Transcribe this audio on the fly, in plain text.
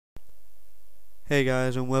Hey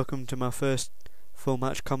guys, and welcome to my first full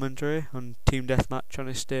match commentary on Team Deathmatch on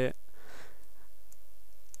Estate.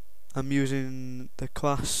 I'm using the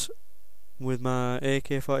class with my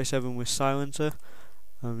AK-47 with silencer.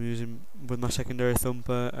 I'm using with my secondary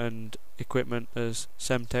Thumper and equipment as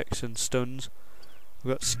Semtex and stuns.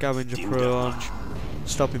 We've got Scavenger Pro on,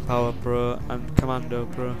 Stopping Power Pro and Commando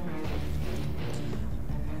Pro.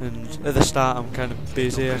 And at the start I'm kind of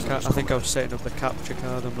busy, I think I was setting up the capture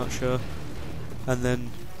card, I'm not sure. And then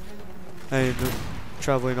I ended up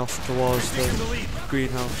travelling off towards the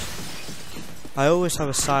greenhouse. I always have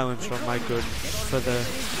a silencer on my gun for the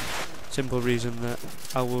simple reason that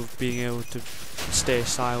I love being able to stay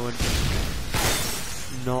silent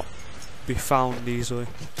and not be found easily.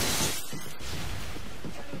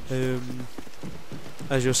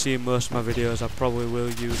 As you'll see in most of my videos, I probably will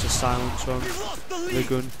use a silencer on the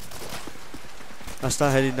gun. I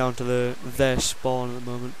start heading down to their spawn at the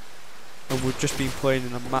moment. And we've just been playing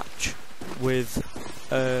in a match with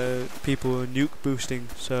people who are nuke boosting,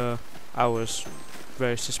 so I was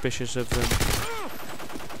very suspicious of them.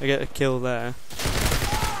 I get a kill there.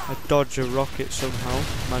 I dodge a rocket somehow,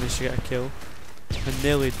 manage to get a kill, and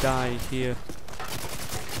nearly die here.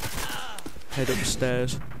 Head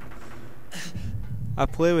upstairs. I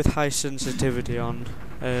play with high sensitivity on.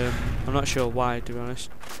 I'm not sure why, to be honest.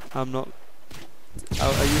 I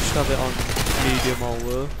used to have it on medium or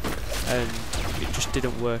low, and it just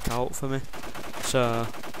didn't work out for me, so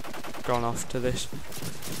I've gone off to this.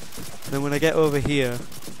 And then when I get over here,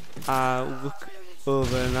 I look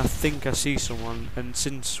over and I think I see someone, and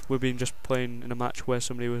since we've been just playing in a match where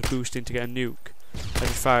somebody was boosting to get a nuke, I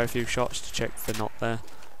just fire a few shots to check they're not there,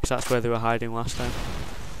 because that's where they were hiding last time.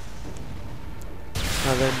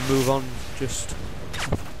 I then move on, just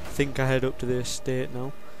think I head up to the estate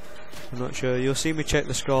now. I'm not sure. You'll see me check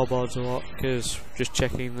the scoreboards a lot, because just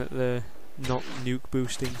checking that they're not nuke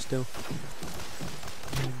boosting still.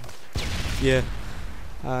 Yeah,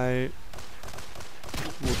 I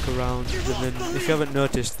look around, and then if you haven't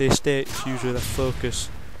noticed, the estate's usually the focus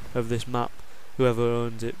of this map. Whoever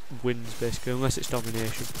owns it wins, basically, unless it's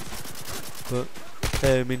domination. But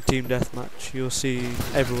in Team Deathmatch, you'll see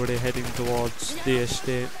everybody heading towards the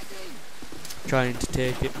estate, trying to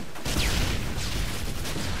take it.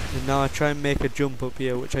 And now I try and make a jump up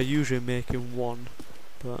here, which I usually make in one,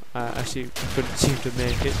 but I couldn't seem to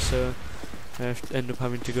make it, so I end up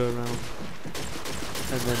having to go around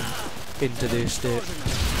and then into the estate.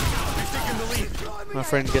 My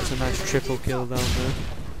friend gets a nice triple kill down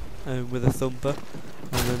there with a Thumper,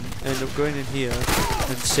 and then end up going in here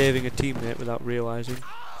and saving a teammate without realising.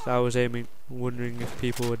 So I was wondering if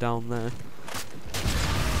people were down there.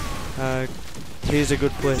 Here's a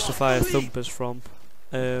good place to fire Thumpers from.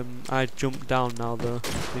 I jumped down now though,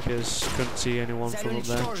 because couldn't see anyone from up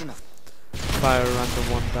there. Fire a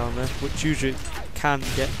random one down there, which usually can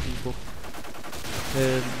get people.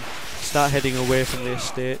 Start heading away from the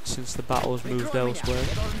estate since the battle's moved elsewhere.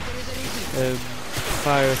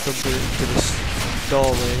 Fire a Thumper into this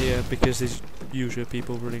doorway here, because there's usually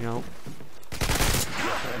people running out.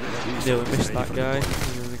 Nearly missed that guy, and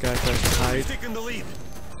then the guy tries to hide.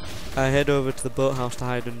 I head over to the boathouse to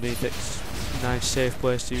hide underneath it. Nice safe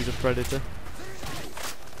place to use a predator.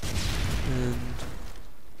 And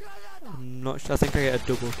I'm not sure, I think I get a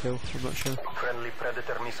double kill, I'm not sure. Friendly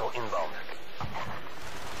predator missile inbound.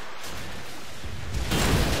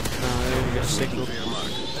 Nah, I only get a single.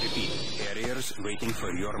 Repeat, Harriers waiting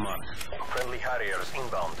for your mark. Friendly Harriers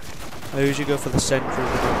inbound. I usually go for the centre of the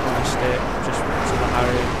map estate, just to the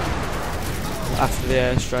Harrier. After the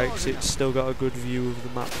airstrikes, it's still got a good view of the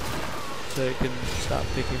map, so it can start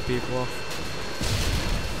picking people off.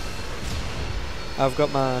 I've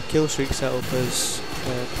got my kill streak set up as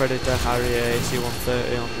Predator, Harrier,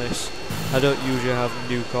 AC-130 on this. I don't usually have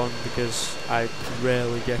nuke on because I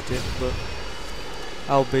rarely get it, but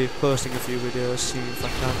I'll be posting a few videos, seeing if I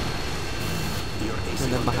can.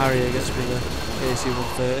 And then my Harrier gets me the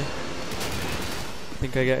AC-130. I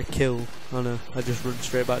think I get a kill. Oh no, I just run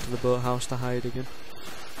straight back to the boathouse to hide again.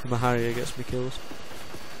 And my Harrier gets me kills.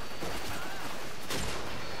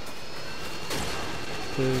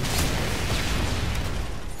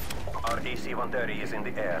 Our AC-130 is in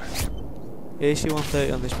the air.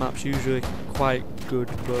 AC-130 on this map's usually quite good,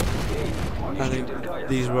 but I think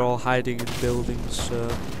these were all hiding in buildings, so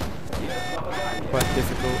quite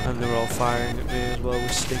difficult, and they were all firing at me as well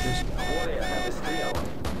with stingers.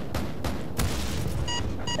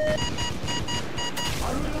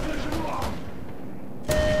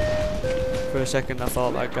 For a second I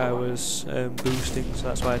thought that guy was boosting, so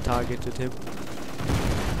that's why I targeted him.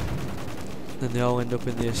 then they all end up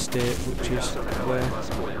in the estate, which is where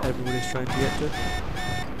everybody's trying to get to.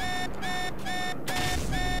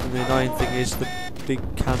 And the annoying thing is the big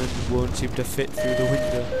cannon won't seem to fit through the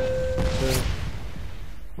window,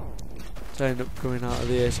 so I end up coming out of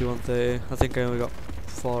the AC-130. I think I only got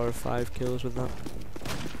 4 or 5 kills with that.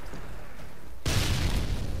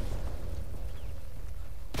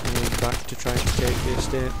 And then back to trying to take the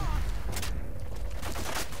estate.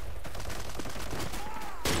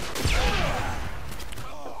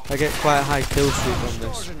 I get quite a high kill streak on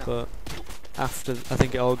this, but after, I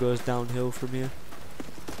think it all goes downhill from here.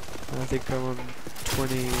 And I think I'm on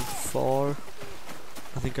 24.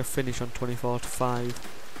 I think I finish on 24 to 5.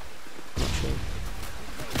 Not sure.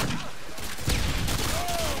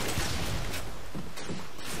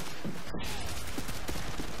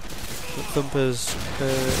 But Thumper's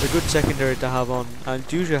a good secondary to have on,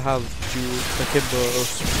 and usually have akimbo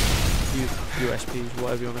USPs,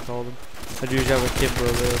 whatever you want to call them. I usually have akimbo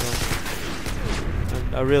load on,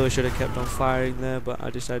 and I really should have kept on firing there, but I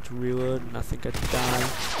decided to reload, and I think I die.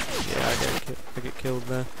 Yeah, I get killed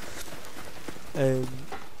there.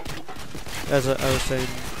 As I was saying,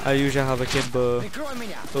 I usually have akimbo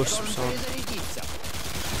USPs on.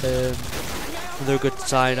 They're a good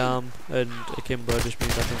sidearm, and akimbo just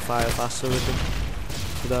means I can fire faster with them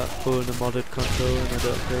without pulling a modded control, and I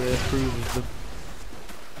don't really approve of them.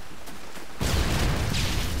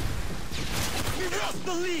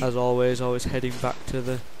 As always heading back to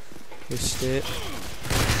the estate.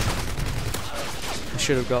 I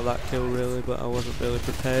should have got that kill really, but I wasn't really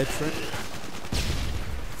prepared for it.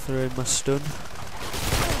 Throw in my stun.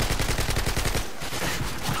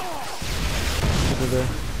 Another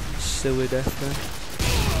silly death there.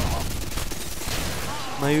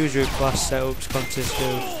 My usual class setups consist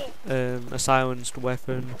of a silenced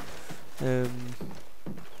weapon,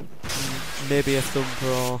 maybe a Thumper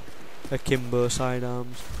or akimbo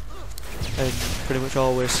sidearms, and pretty much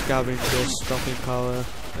always Scavenger, stopping power,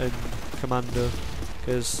 and Commando,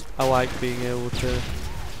 because I like being able to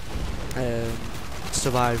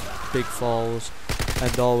survive big falls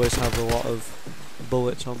and always have a lot of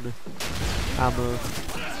bullets on me, ammo.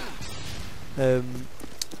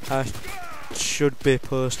 I should be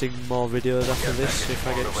posting more videos after this if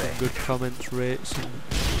I get some good comments, rates, and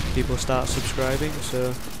people start subscribing,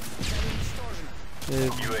 so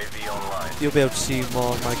you'll be able to see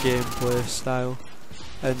more of my gameplay style,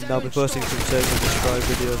 and I'll be posting some search and destroy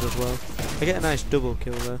videos as well. I get a nice double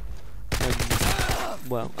kill there, and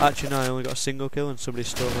well, actually no, I only got a single kill and somebody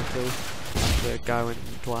stole my kill after a guy went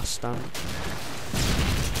into last stand.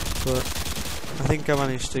 But I think I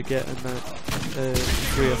managed to get a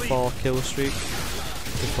 3 or 4 kill streak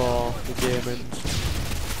before the game ends.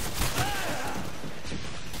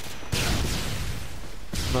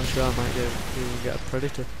 I'm not sure I might even get a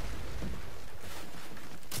predator.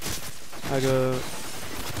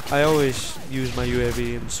 I always use my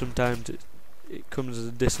UAV, and sometimes it comes as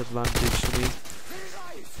a disadvantage to me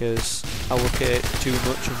because I look at it too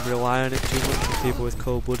much and rely on it too much, and people with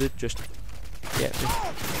cold-blooded just get me.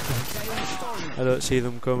 I don't see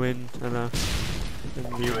them coming, and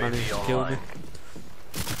they manage to kill me.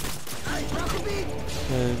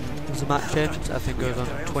 As the match ends, I think I was on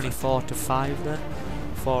 24 to 5 there.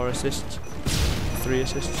 4 assists, 3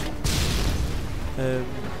 assists.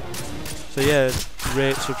 So yeah,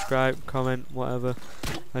 rate, subscribe, comment, whatever.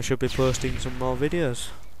 I should be posting some more videos.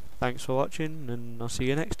 Thanks for watching, and I'll see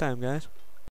you next time, guys.